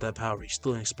 Even with all that power, he's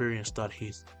still inexperienced, thought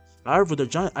Heath. However, the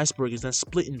giant iceberg is then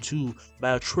split in two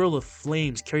by a trail of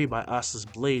flames carried by Asta's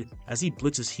blade as he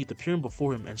blitzes Heath, appearing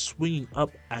before him and swinging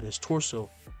up at his torso,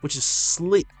 which is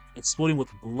slit, exploding with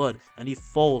blood, and he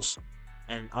falls,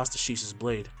 and Asta sheathes his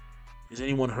blade. Is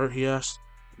anyone hurt? He asked.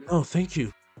 No, thank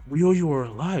you. We owe you our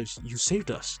lives. You saved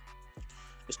us.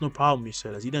 It's no problem, he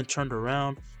said, as he then turned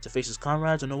around to face his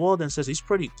comrades, and Noelle then says he's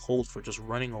pretty cold for just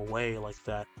running away like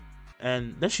that.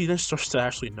 And then she then starts to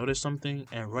actually notice something,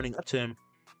 and running up to him,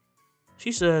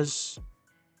 she says,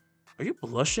 Are you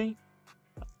blushing?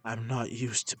 I'm not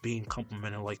used to being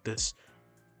complimented like this.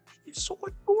 He's so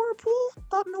adorable,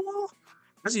 thought Noelle.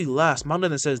 As he laughs, Manda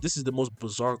then says this is the most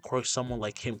bizarre quirk someone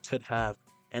like him could have.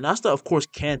 And Asta, of course,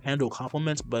 can't handle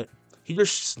compliments, but he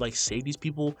just like saved these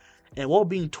people. And while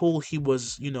being told he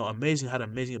was, amazing, had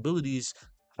amazing abilities,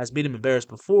 has made him embarrassed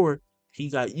before, he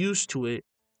got used to it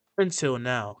until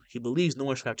now. He believes no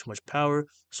one should have too much power,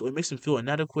 so it makes him feel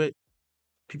inadequate.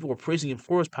 People were praising him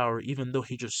for his power, even though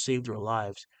he just saved their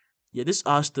lives. Yeah, this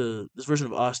version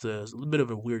of Asta is a little bit of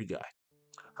a weird guy.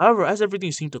 However, as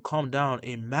everything seemed to calm down,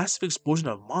 a massive explosion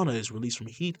of mana is released from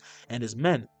Heath and his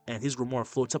men, and his grimoire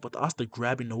floats up with Asta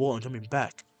grabbing the wall and jumping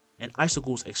back, and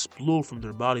icicles explode from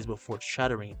their bodies before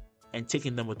shattering and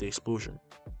taking them with the explosion.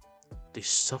 They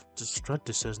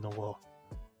self-destructed, says Noelle.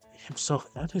 Himself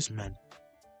and his men.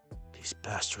 These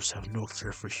bastards have no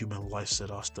care for human life,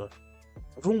 said Asta.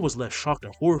 Everyone was left shocked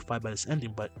and horrified by this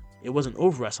ending, but it wasn't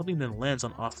over as something then lands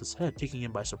on Asta's head, taking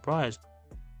him by surprise.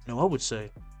 Noelle would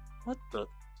say, What the?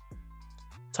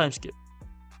 Time skip.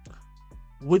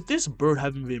 With this bird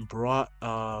having brought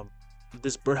a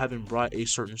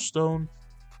certain stone,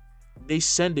 they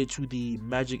send it to the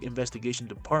Magic Investigation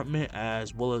Department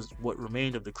as well as what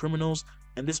remained of the criminals,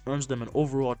 and this earns them an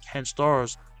overall 10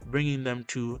 stars, bringing them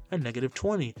to a negative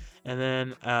 20. And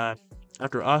then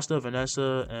after Asta,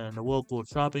 Vanessa, and Noelle go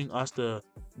shopping, Asta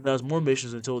does more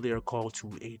missions until they are called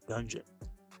to a dungeon.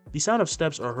 The sound of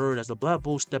steps are heard as the Black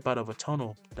Bulls step out of a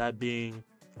tunnel, that being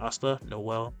Asta,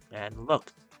 Noelle, and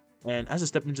Luck. And as they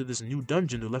step into this new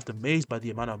dungeon, they're left amazed by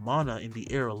the amount of mana in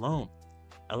the air alone.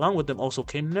 Along with them also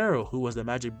came Nero, who was the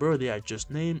magic bird they had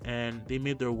just named, and they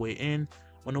made their way in.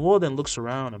 When Noelle then looks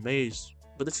around, amazed,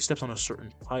 but then she steps on a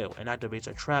certain pile and activates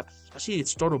a trap, as she is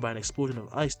startled by an explosion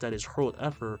of ice that is hurled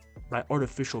at her by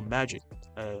artificial magic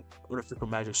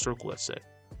circle, let's say.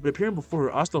 But appearing before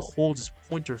her, Asta holds his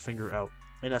pointer finger out,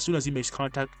 and as soon as he makes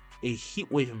contact, a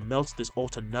heat wave melts this all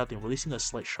to nothing, releasing a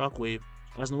slight shockwave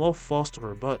as Noelle falls to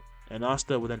her butt, and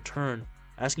Asta would then turn,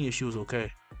 asking if she was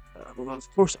okay. Well, of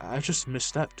course, I just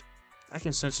misstepped. I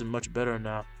can sense it much better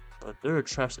now, but there are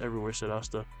traps everywhere, said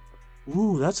Asta.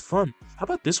 Ooh, that's fun. How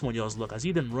about this one, yells Luck, as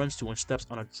he then runs to and steps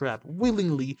on a trap,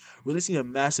 willingly releasing a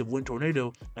massive wind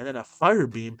tornado and then a fire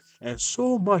beam, and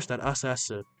so much that Asta has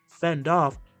to fend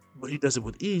off, but he does it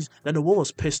with ease, that Noelle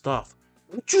is pissed off.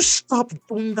 Would you stop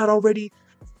doing that already?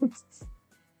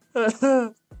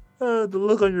 The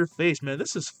look on your face, man,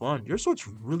 this is fun. Your sword's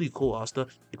really cool, Asta.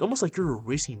 It's almost like you're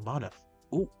erasing mana.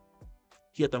 Ooh.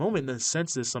 He at the moment then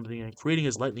senses something, and creating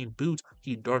his lightning boot,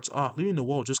 he darts off, leaving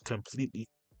Noelle just completely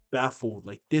baffled.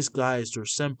 Like, this guy is your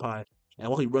senpai. And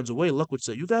while he runs away, Luck would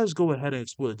say, You guys go ahead and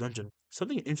explore the dungeon.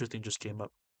 Something interesting just came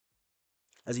up.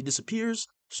 As he disappears,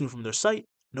 soon from their sight,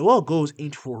 Noelle goes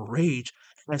into a rage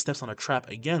and steps on a trap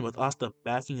again, with Asta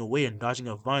backing away and dodging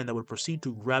a vine that would proceed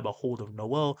to grab a hold of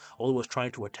Noelle while it was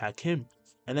trying to attack him.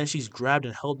 And then she's grabbed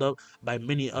and held up by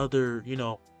many other,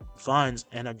 vines,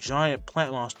 and a giant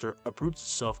plant monster uproots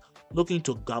itself, looking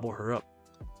to gobble her up.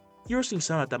 Piercing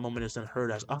sound at that moment is then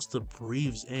heard as Asta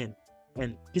breathes in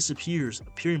and disappears,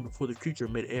 appearing before the creature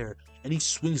mid-air, and he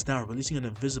swings down, releasing an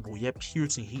invisible yet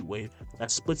piercing heat wave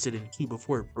that splits it in two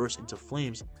before it bursts into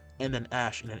flames and then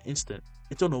ash in an instant,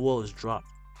 until Noelle is dropped.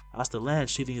 Asta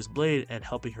lands, sheathing his blade and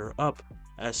helping her up,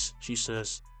 as she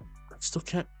says, I still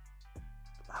can't.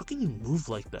 How can you move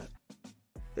like that?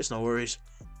 It's no worries.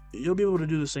 You'll be able to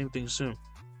do the same thing soon.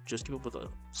 Just keep up with the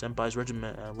senpai's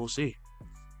regiment and we'll see.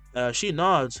 She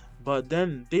nods, but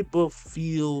then they both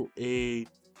feel a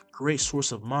great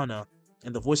source of mana,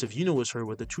 and the voice of Yuno is heard,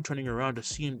 with the two turning around to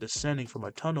see him descending from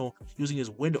a tunnel using his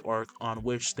wind arc, on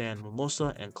which stand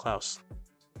Mimosa and Klaus.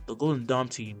 The Golden Dom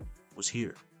team was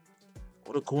here.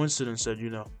 What a coincidence, said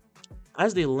Yuno.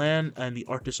 As they land and the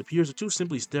arc disappears, the two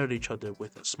simply stare at each other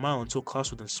with a smile until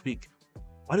Klaus would then speak.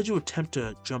 Why did you attempt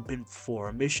to jump in before?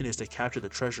 Our mission is to capture the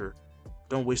treasure.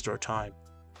 Don't waste our time.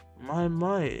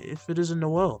 My, if it isn't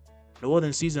Noelle. Noelle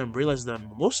then sees them and realizes that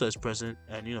Mimosa is present,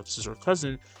 and this is her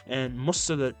cousin, and Mimosa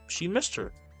said that she missed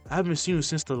her. I haven't seen you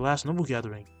since the last noble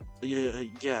gathering.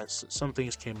 Yeah, some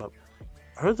things came up.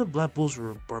 I heard the Black Bulls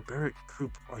were a barbaric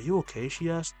group. Are you okay? She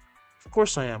asked. Of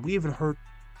course I am. We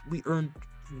earned,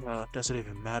 doesn't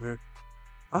even matter.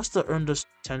 Asta earned us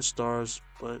 10 stars,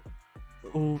 but,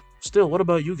 oh, still, what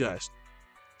about you guys?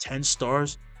 10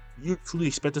 stars? You truly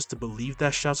expect us to believe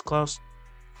that, shouts Klaus?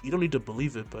 You don't need to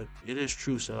believe it, but it is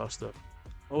true, said Asta.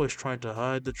 Always trying to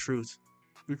hide the truth.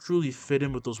 You truly fit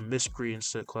in with those miscreants,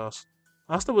 said Klaus.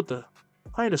 Asta with the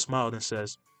kind of smile then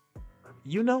says,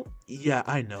 Yeah,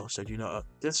 I know, said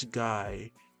this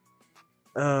guy,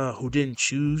 who didn't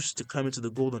choose to come into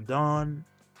the Golden Dawn,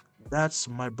 that's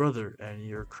my brother, and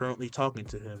you're currently talking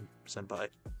to him, senpai.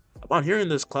 Upon hearing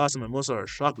this, Klaus and Mimosa are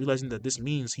shocked, realizing that this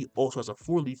means he also has a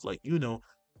four-leaf like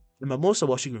and Mimosa,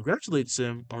 while she congratulates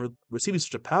him on receiving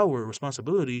such a power and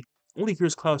responsibility, only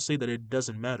hears Klaus say that it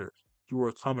doesn't matter. You are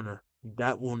a commoner.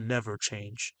 That will never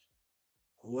change.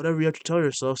 Whatever you have to tell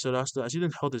yourself, said Asta, as he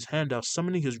then held his hand out,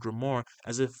 summoning his grimoire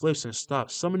as it flips and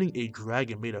stops, summoning a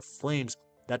dragon made of flames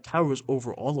that towers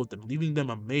over all of them, leaving them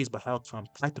amazed by how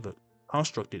compact of a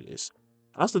construct it is.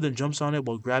 Asta then jumps on it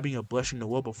while grabbing a blushing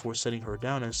Noelle before setting her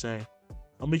down and saying,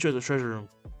 I'll meet you at the treasure room.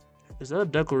 Is that a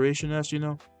declaration, asked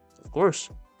Of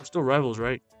course. We're still rivals,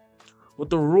 right?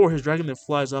 With a roar, his dragon then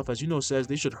flies off as says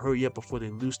they should hurry up before they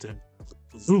lose to him.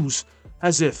 Lose?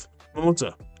 As if.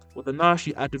 Momota. With a nod,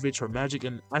 she activates her magic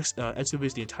and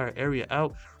excavates the entire area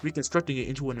out, reconstructing it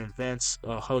into an advanced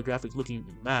holographic-looking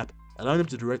map, allowing them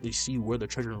to directly see where the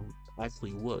treasure room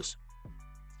actually was.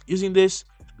 Using this,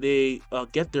 they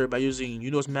get there by using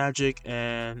Yuno's magic,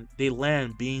 and they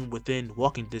land being within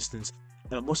walking distance.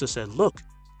 And Mimosa said, look,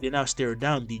 they now stare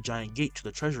down the giant gate to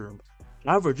the treasure room.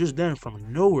 However, just then,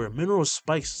 from nowhere, mineral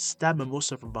spikes stab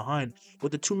Mimosa from behind,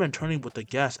 with the two men turning with the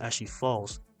gas as she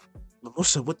falls.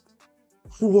 Mimosa,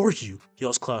 who are you?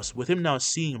 Yells Klaus, with him now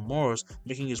seeing Mars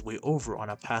making his way over on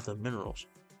a path of minerals.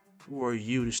 Who are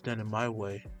you to stand in my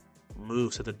way?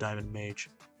 Move, said the Diamond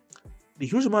Mage. The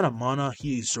huge amount of mana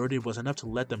he exerted was enough to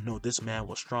let them know this man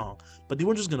was strong, but they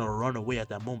weren't just gonna run away at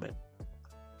that moment.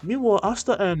 Meanwhile,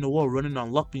 Asta and Noelle running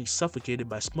on luck being suffocated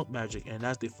by smoke magic, and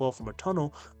as they fall from a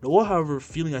tunnel, Noelle, however,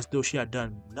 feeling as though she had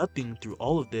done nothing through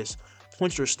all of this,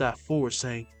 points her staff forward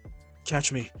saying,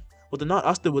 Catch me. With a nod,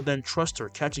 Asta would then trust her,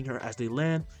 catching her as they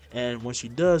land, and when she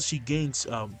does, she gains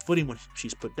footing when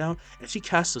she's put down, and she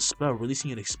casts a spell,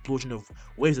 releasing an explosion of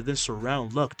waves that then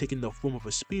surround Luck, taking the form of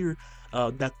a spear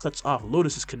that cuts off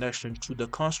Lotus's connection to the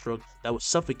construct that was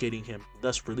suffocating him,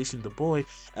 thus releasing the boy,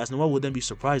 as Noelle would then be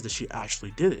surprised that she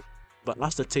actually did it. But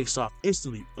Asta takes off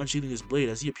instantly, unsheathing his blade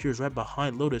as he appears right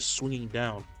behind Lotus, swinging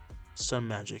down. Sun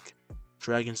magic.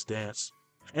 Dragon's dance.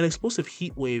 An explosive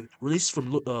heat wave releases from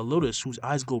Lotus, whose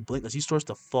eyes go blank as he starts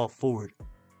to fall forward.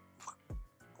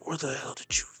 Where the hell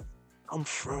did you come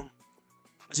from?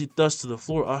 As he thuds to the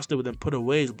floor, Asta would then put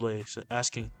away his blade,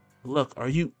 asking, Look, what are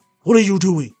you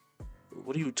doing?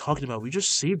 What are you talking about? We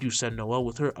just saved you, said Noelle,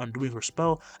 with her undoing her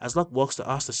spell, as Luck walks to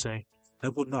Asta, saying, I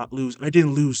will not lose. I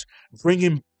didn't lose. Bring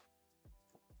him.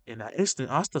 In that instant,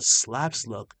 Asta slaps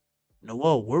Luck.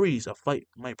 Noelle worries a fight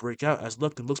might break out as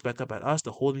Luck then looks back up at Asta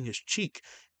holding his cheek,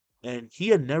 and he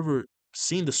had never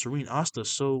seen the serene Asta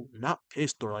so not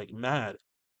pissed or mad,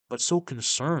 but so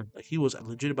concerned, like he was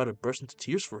legit about to burst into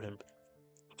tears for him.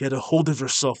 Get a hold of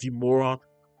yourself, you moron.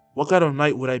 What kind of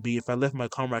knight would I be if I left my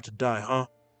comrade to die, huh?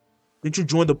 Didn't you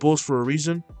join the bulls for a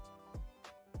reason?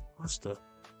 Asta,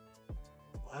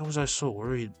 why was I so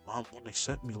worried Mom won't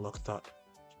accept me, Luck thought.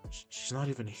 She's not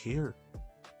even here.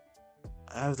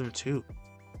 I have them too.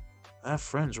 I have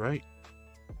friends, right?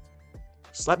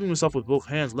 Slapping himself with both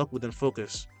hands, Luck would then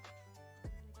focus.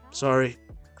 Sorry.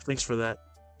 Thanks for that.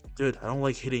 Good, I don't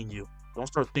like hitting you. Don't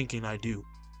start thinking I do.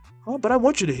 Oh, but I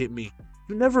want you to hit me.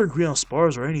 You never agree on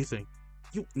spars or anything.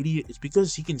 You idiot. It's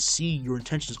because he can see your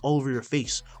intentions all over your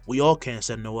face. We all can,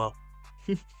 said Noelle.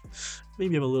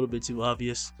 Maybe I'm a little bit too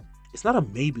obvious. It's not a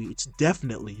maybe, it's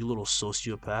definitely, you little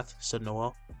sociopath, said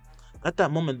Noelle. At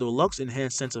that moment, though, Luck's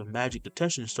enhanced sense of magic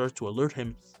detection starts to alert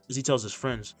him as he tells his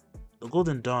friends, The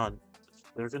Golden Dawn,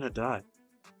 they're gonna die.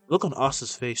 The look on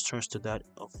Asta's face turns to that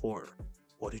of horror.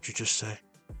 What did you just say?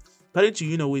 Cutting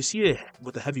to we see it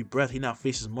with a heavy breath, he now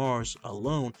faces Mars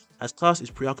alone as Klaus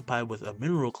is preoccupied with a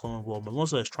mineral clone while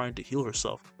Mimosa is trying to heal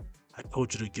herself. I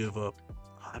told you to give up.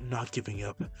 I'm not giving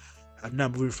up. I'm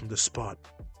not moving from this spot.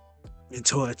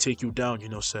 Until I take you down,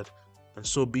 said. And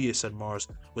so be it, said Mars,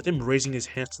 with him raising his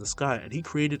hands to the sky, and he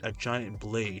created a giant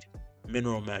blade.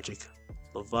 Mineral magic.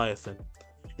 Leviathan.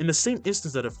 In the same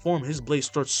instant that it formed, his blade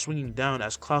starts swinging down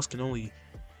as Klaus can only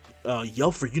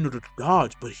yell for Yuno to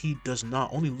dodge, but he does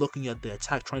not, only looking at the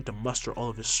attack, trying to muster all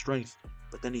of his strength.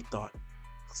 But then he thought,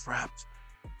 crap.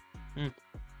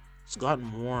 It's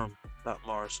gotten warm, thought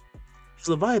Mars. His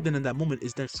Leviathan in that moment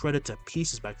is then shredded to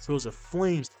pieces by trails of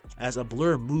flames as a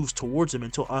blur moves towards him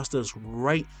until Asta is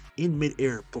right in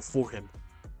midair before him.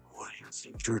 What do you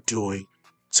think you're doing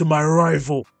to my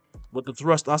rival? With the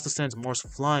thrust, Asta sends Mars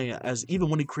flying, as even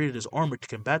when he created his armor to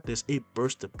combat this, it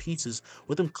burst to pieces,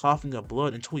 with him coughing up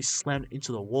blood until he slammed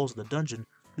into the walls of the dungeon,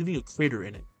 leaving a crater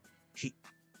in it. He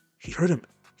hurt him.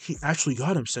 He actually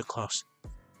got him, said Klaus.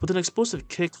 With an explosive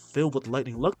kick filled with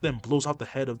lightning, Luck then blows off the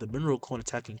head of the mineral clone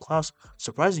attacking Klaus,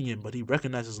 surprising him, but he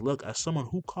recognizes Luck as someone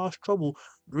who caused trouble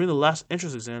during the last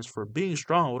entrance exams for being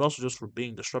strong, but also just for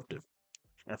being disruptive.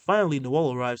 And finally,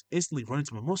 Noelle arrives, instantly running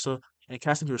to Mimosa and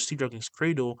casting her Sea Dragon's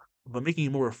Cradle, but making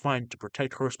it more refined to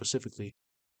protect her specifically.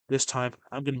 This time,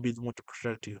 I'm going to be the one to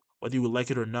protect you, whether you would like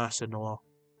it or not, said Noelle.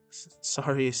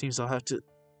 Sorry, it seems I'll have to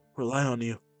rely on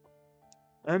you.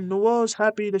 And Noelle is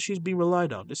happy that she's being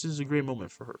relied on. This is a great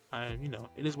moment for her.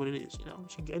 It is what it is,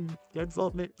 She's getting their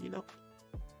development,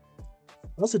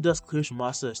 Once the dust clears from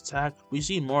Asta's attack, we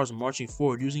see Mars marching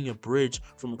forward using a bridge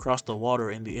from across the water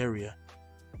in the area.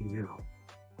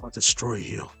 I'll destroy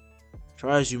you.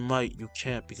 Try as you might, you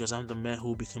can't, because I'm the man who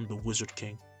will become the Wizard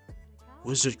King.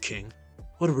 Wizard King?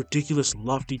 What a ridiculous,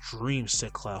 lofty dream,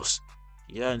 said Klaus.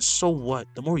 Yeah, and so what?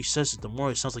 The more he says it, the more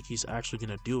it sounds like he's actually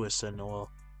gonna do it, said Noelle.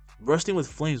 Bursting with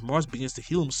flames, Mars begins to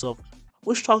heal himself,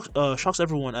 which shocks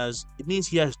everyone as it means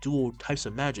he has dual types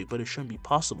of magic, but it shouldn't be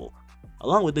possible.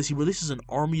 Along with this, he releases an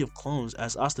army of clones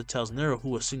as Asta tells Nero, who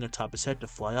was sitting atop his head, to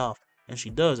fly off, and she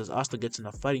does as Asta gets in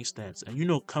a fighting stance, and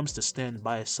Yuno comes to stand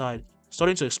by his side,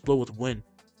 starting to explode with wind.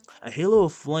 A halo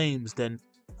of flames,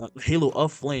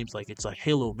 like it's a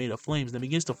halo made of flames, then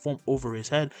begins to form over his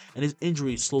head, and his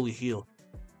injuries slowly heal.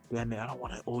 Damn it, I don't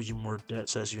want to owe you more debt,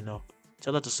 says Yuno.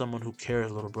 Tell that to someone who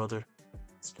cares, little brother.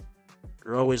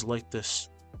 You're always like this.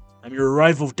 I'm your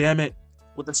rival, damn it!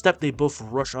 With a step, they both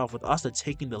rush off, with Asta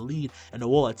taking the lead, and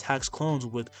Noelle attacks clones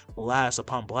with blast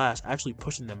upon blast, actually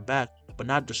pushing them back, but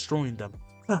not destroying them.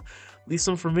 Leave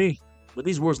some for me. With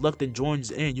these words, Luck then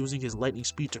joins in, using his lightning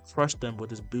speed to crush them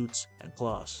with his boots and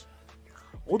claws.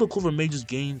 Will the Clover Mages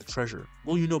gain the treasure?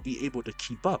 Will Yuno be able to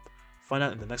keep up? Find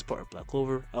out in the next part of Black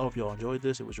Clover. I hope y'all enjoyed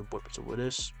this. It was your boy Pixel with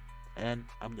this, and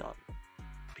I'm done.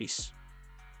 Peace.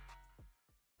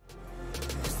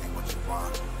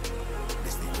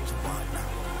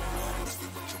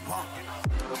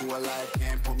 Who alive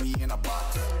can't put me in a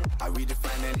box. I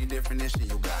redefine any definition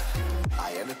you got.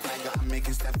 I am the tiger, I'm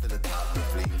making steps to the top. The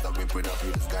flames, I rip it up,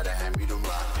 you just gotta hand me the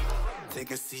rock. Take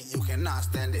a seat, you cannot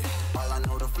stand it. All I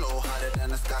know, the flow harder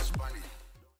than a Scotch bunny.